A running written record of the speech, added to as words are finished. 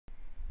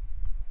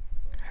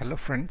Hello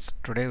friends,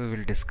 today we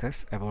will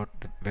discuss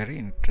about the very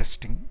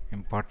interesting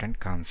important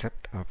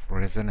concept of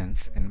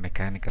resonance in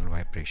mechanical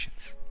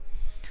vibrations.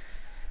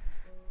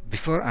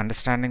 Before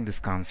understanding this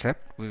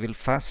concept, we will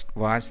first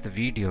watch the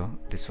video.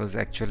 This was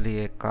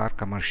actually a car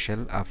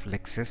commercial of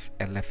Lexus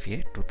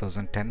LFA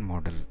 2010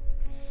 model.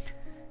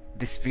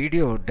 This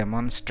video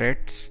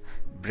demonstrates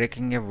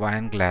breaking a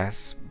wine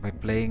glass by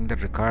playing the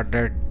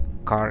recorded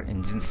car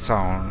engine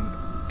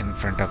sound in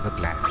front of the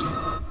glass.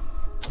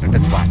 Let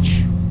us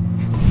watch.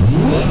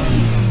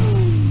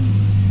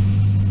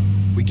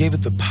 We gave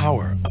it the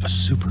power of a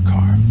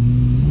supercar.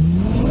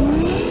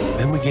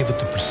 Then we gave it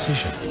the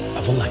precision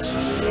of a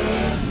Lexus.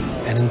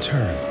 And in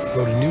turn,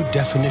 wrote a new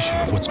definition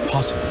of what's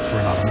possible for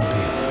an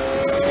automobile.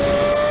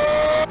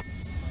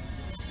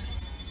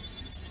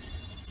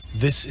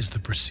 This is the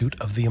pursuit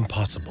of the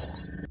impossible.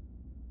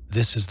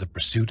 This is the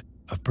pursuit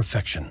of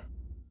perfection.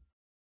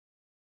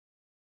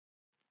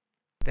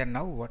 Then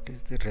now what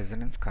is the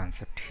resonance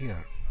concept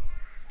here?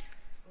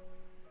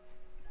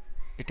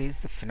 It is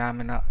the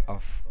phenomena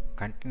of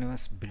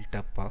continuous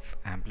build-up of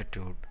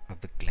amplitude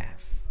of the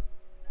glass.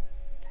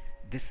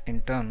 This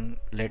in turn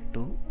led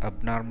to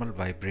abnormal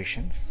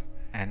vibrations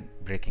and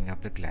breaking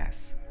of the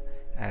glass,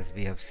 as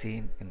we have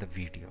seen in the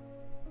video.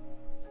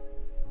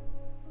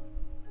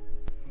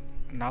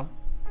 Now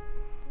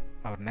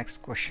our next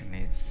question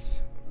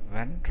is,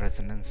 when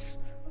resonance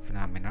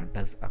phenomena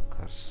does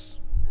occurs?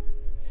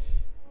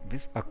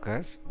 This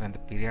occurs when the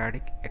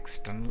periodic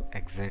external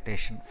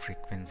excitation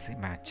frequency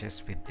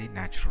matches with the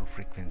natural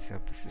frequency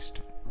of the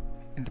system.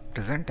 In the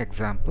present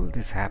example,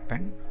 this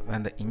happened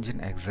when the engine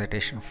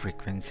excitation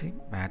frequency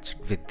matched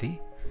with the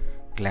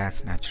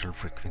glass natural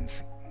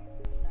frequency.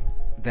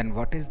 Then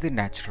what is the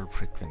natural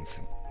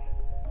frequency?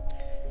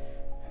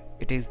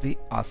 It is the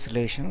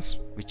oscillations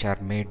which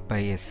are made by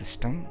a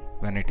system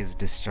when it is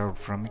disturbed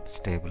from its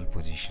stable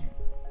position.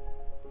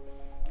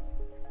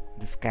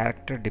 This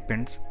character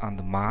depends on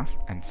the mass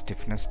and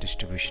stiffness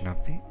distribution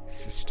of the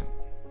system.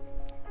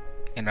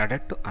 In order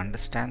to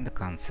understand the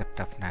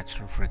concept of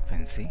natural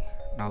frequency,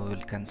 now we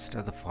will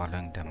consider the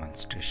following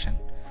demonstration,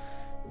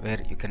 where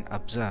you can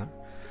observe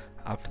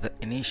after the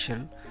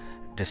initial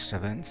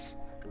disturbance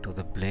to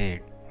the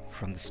blade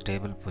from the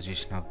stable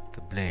position of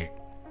the blade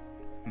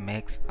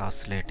makes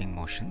oscillating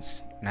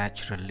motions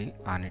naturally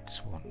on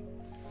its own.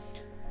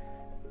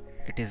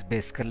 It is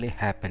basically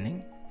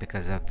happening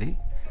because of the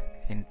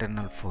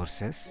internal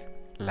forces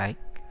like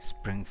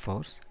spring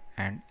force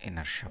and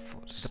inertia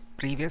force. The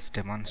previous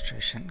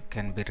demonstration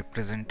can be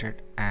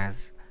represented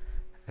as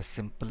a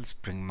simple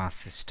spring mass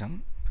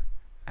system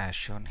as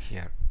shown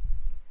here,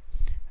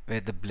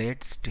 where the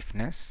blade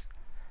stiffness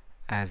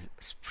as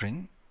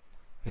spring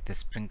with a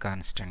spring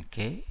constant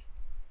K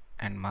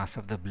and mass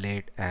of the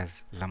blade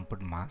as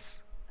lumped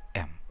mass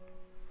M.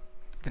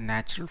 The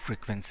natural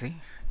frequency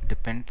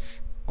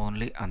depends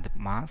only on the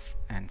mass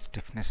and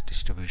stiffness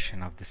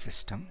distribution of the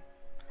system,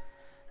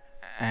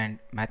 and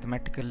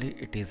mathematically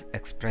it is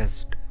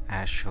expressed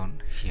as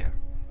shown here.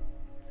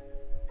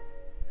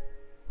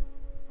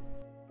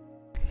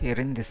 Here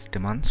in this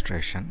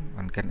demonstration,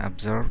 one can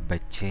observe by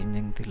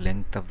changing the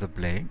length of the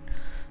blade,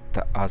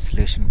 the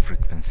oscillation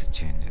frequency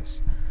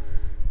changes.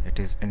 It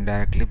is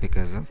indirectly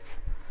because of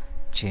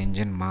change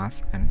in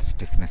mass and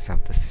stiffness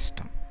of the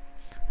system.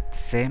 The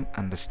same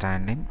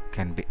understanding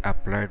can be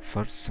applied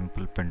for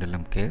simple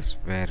pendulum case,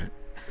 where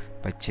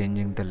by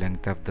changing the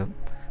length of the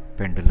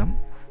pendulum,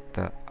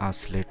 the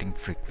oscillating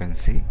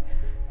frequency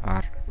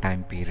or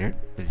time period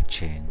will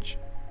change.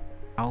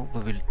 Now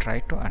we will try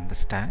to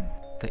understand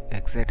the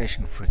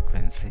excitation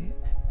frequency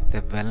with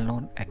a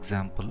well-known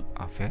example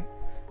of a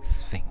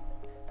swing.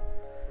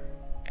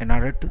 In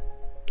order to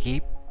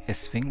keep a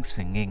swing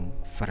swinging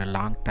for a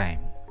long time,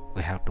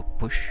 we have to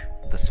push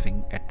the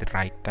swing at the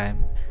right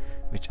time,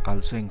 which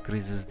also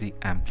increases the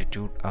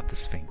amplitude of the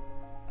swing.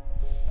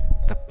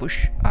 The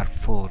push or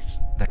force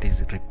that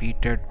is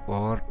repeated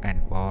over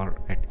and over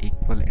at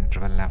equal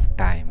interval of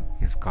time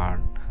is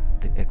called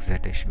the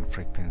excitation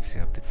frequency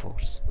of the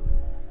force.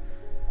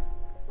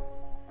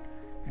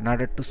 In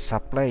order to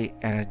supply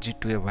energy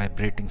to a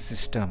vibrating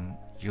system,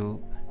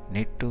 you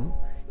need to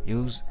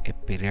use a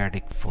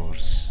periodic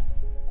force.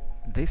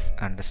 This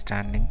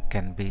understanding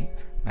can be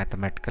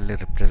mathematically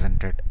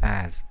represented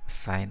as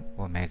sin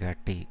omega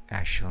t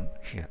as shown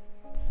here.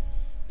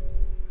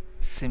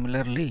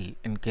 Similarly,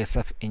 in case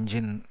of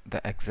engine,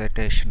 the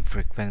excitation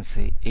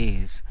frequency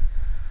is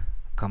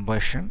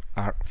combustion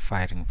or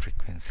firing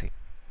frequency.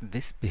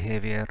 This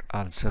behavior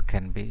also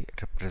can be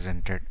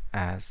represented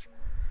as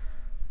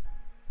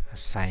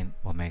sin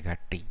omega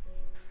t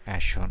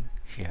as shown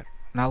here.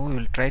 Now we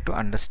will try to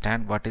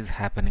understand what is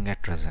happening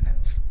at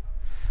resonance.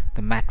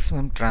 The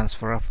maximum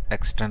transfer of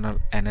external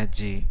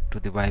energy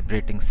to the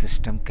vibrating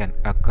system can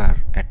occur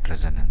at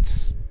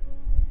resonance.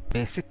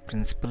 Basic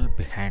principle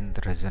behind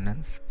the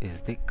resonance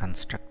is the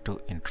constructive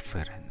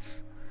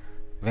interference.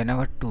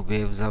 Whenever two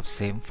waves of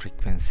same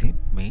frequency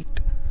meet,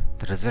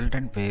 the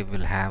resultant wave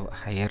will have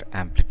higher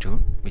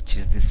amplitude, which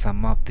is the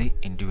sum of the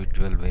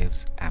individual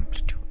waves'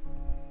 amplitude.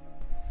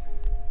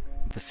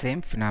 The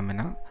same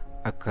phenomena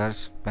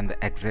occurs when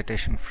the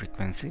excitation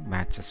frequency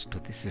matches to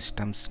the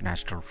system's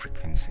natural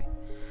frequency.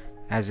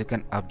 As you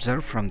can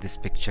observe from this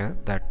picture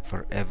that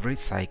for every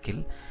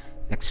cycle,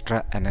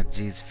 extra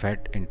energy is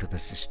fed into the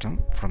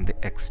system from the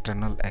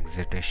external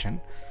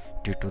excitation.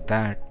 Due to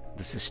that,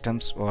 the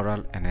system's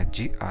overall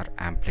energy or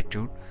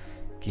amplitude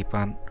keep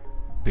on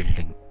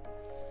building.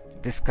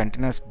 This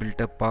continuous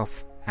build-up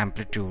of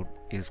amplitude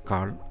is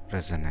called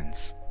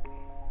resonance.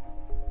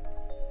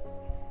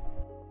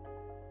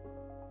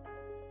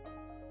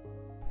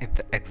 If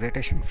the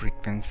excitation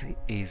frequency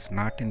is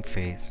not in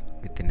phase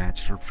with the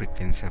natural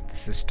frequency of the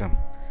system,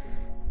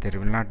 there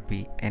will not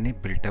be any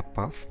build-up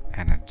of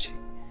energy.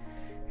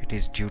 It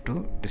is due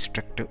to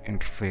destructive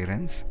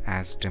interference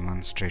as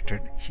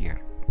demonstrated here.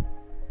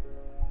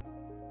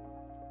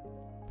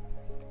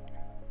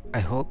 I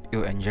hope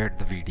you enjoyed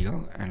the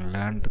video and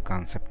learned the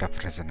concept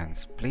of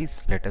resonance.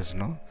 Please let us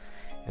know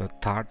your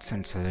thoughts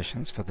and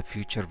suggestions for the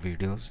future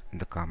videos in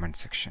the comment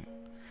section.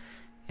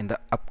 In the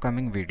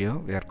upcoming video,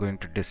 we are going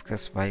to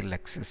discuss why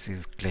Lexus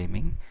is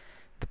claiming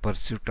the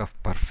pursuit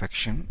of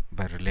perfection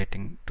by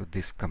relating to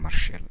this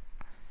commercial.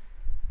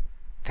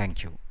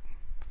 Thank you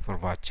for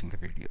watching the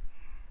video.